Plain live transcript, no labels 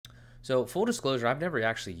So full disclosure, I've never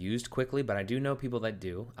actually used Cwicly, but I do know people that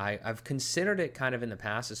do. I've considered it kind of in the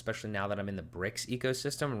past, especially now that I'm in the Bricks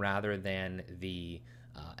ecosystem rather than the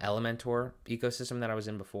Elementor ecosystem that I was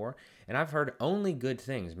in before. And I've heard only good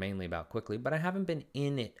things mainly about Cwicly, but I haven't been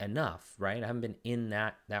in it enough, right? I haven't been in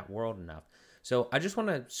that world enough. So I just want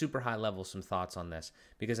to super high level some thoughts on this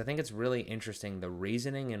because I think it's really interesting the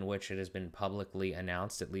reasoning in which it has been publicly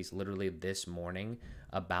announced, at least literally this morning,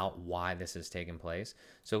 about why this has taken place.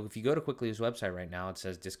 So if you go to Cwicly's website right now, it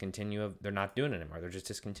says discontinue. They're not doing it anymore. They're just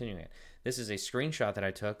discontinuing it. This is a screenshot that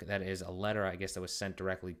I took that is a letter, I guess, that was sent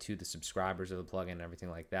directly to the subscribers of the plugin and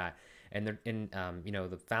everything like that. And they're in,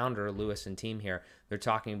 the founder, Lewis and team here, they're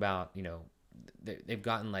talking about, they've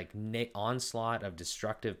gotten like onslaught of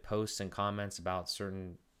destructive posts and comments about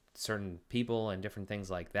certain people and different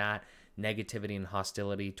things like that, negativity and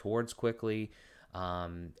hostility towards Cwicly,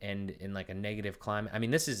 and in like a negative climate. I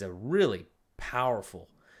mean, this is a really powerful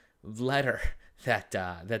letter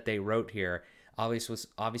that they wrote here.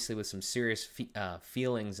 Obviously with some serious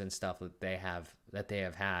feelings and stuff that they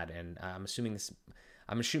have had, and I'm assuming this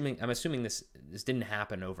didn't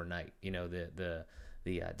happen overnight.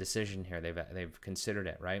 The decision here, they've considered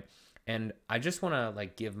it, right? And I just want to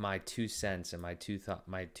like give my 2 cents and my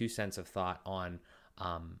 2 cents of thought on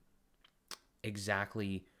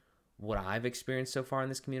exactly what I've experienced so far in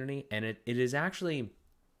this community. And it is actually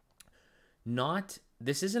not,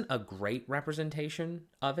 this isn't a great representation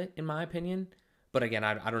of it in my opinion. But again,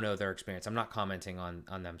 I don't know their experience. I'm not commenting on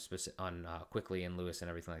them on Cwicly and Lewis and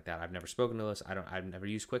everything like that. I've never spoken to Lewis. I've never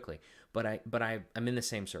used Cwicly, but I'm in the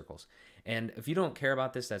same circles. And if you don't care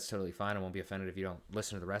about this, that's totally fine. I won't be offended if you don't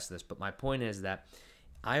listen to the rest of this. But my point is that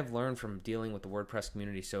I've learned from dealing with the WordPress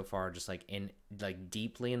community so far, just like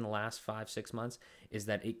deeply in the last 5-6 months, is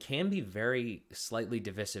that it can be very slightly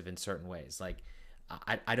divisive in certain ways. Like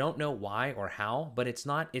I don't know why or how, but it's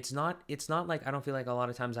not like, I don't feel like a lot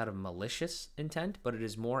of times out of malicious intent, but it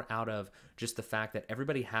is more out of just the fact that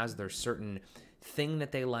everybody has their certain thing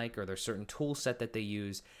that they like or their certain tool set that they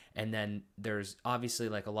use. And then there's obviously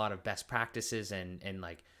like a lot of best practices and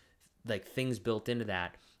like things built into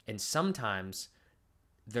that. And sometimes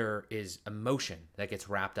there is emotion that gets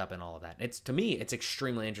wrapped up in all of that. To me, it's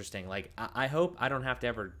extremely interesting. Like, I hope I don't have to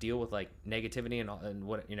ever deal with like negativity and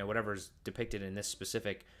what, whatever's depicted in this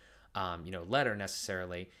specific, letter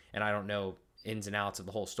necessarily. And I don't know ins and outs of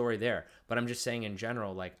the whole story there, but I'm just saying in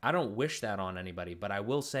general, like, I don't wish that on anybody, but I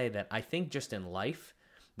will say that I think just in life,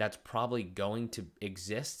 that's probably going to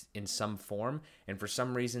exist in some form. And for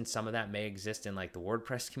some reason, some of that may exist in like the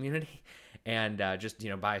WordPress community and just,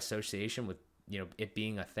 by association with, it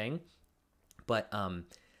being a thing. But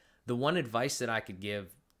the one advice that I could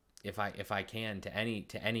give, if I can, to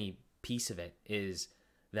any piece of it, is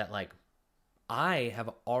that like I have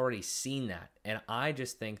already seen that, and I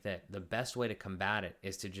just think that the best way to combat it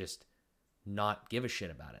is to just not give a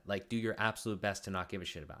shit about it. Like, do your absolute best to not give a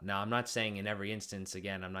shit about it. Now, I'm not saying in every instance.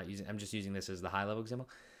 Again, I'm just using this as the high level example.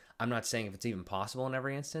 I'm not saying if it's even possible in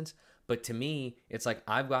every instance, but to me, it's like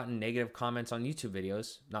I've gotten negative comments on YouTube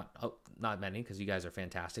videos, not many because you guys are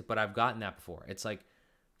fantastic, but I've gotten that before. It's like,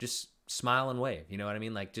 just smile and wave, you know what I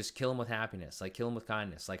mean? Like, just kill them with happiness, like kill them with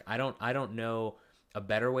kindness. Like, I don't know a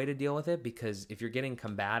better way to deal with it, because if you're getting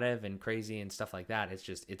combative and crazy and stuff like that,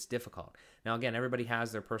 it's difficult. Now, again, everybody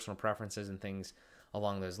has their personal preferences and things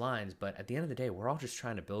along those lines, but at the end of the day, we're all just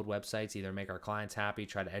trying to build websites, either make our clients happy,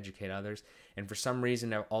 try to educate others, and for some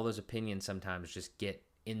reason, all those opinions sometimes just get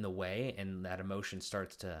in the way, and that emotion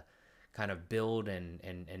starts to kind of build and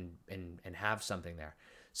have something there.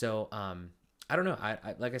 So I don't know.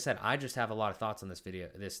 I like I said, I just have a lot of thoughts on this video,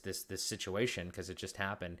 this situation, because it just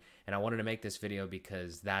happened, and I wanted to make this video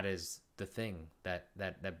because that is the thing that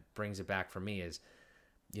brings it back for me, is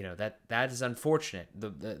that is unfortunate.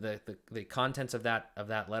 The contents of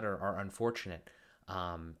that letter are unfortunate,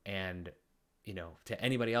 and to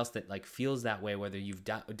anybody else that like feels that way, whether you've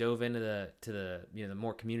dove into the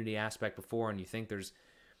more community aspect before and you think there's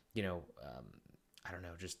I don't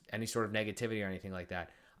know, just any sort of negativity or anything like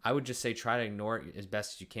that, I would just say try to ignore it as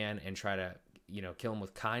best as you can, and try to kill them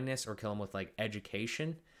with kindness or kill them with like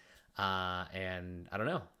education, and I don't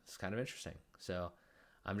know, it's kind of interesting. So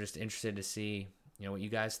I'm just interested to see what you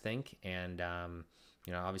guys think, and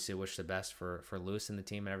obviously I wish the best for Lewis and the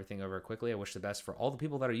team and everything over at Cwicly. I wish the best for all the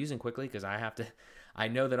people that are using Cwicly, because I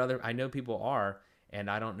know people are, and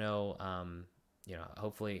I don't know,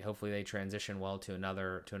 hopefully they transition well to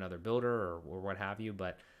another builder or what have you.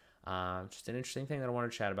 But just an interesting thing that I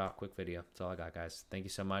wanted to chat about. Quick video. That's all I got, guys. Thank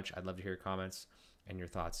you so much. I'd love to hear your comments and your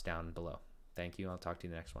thoughts down below. Thank you. I'll talk to you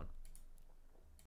in the next one.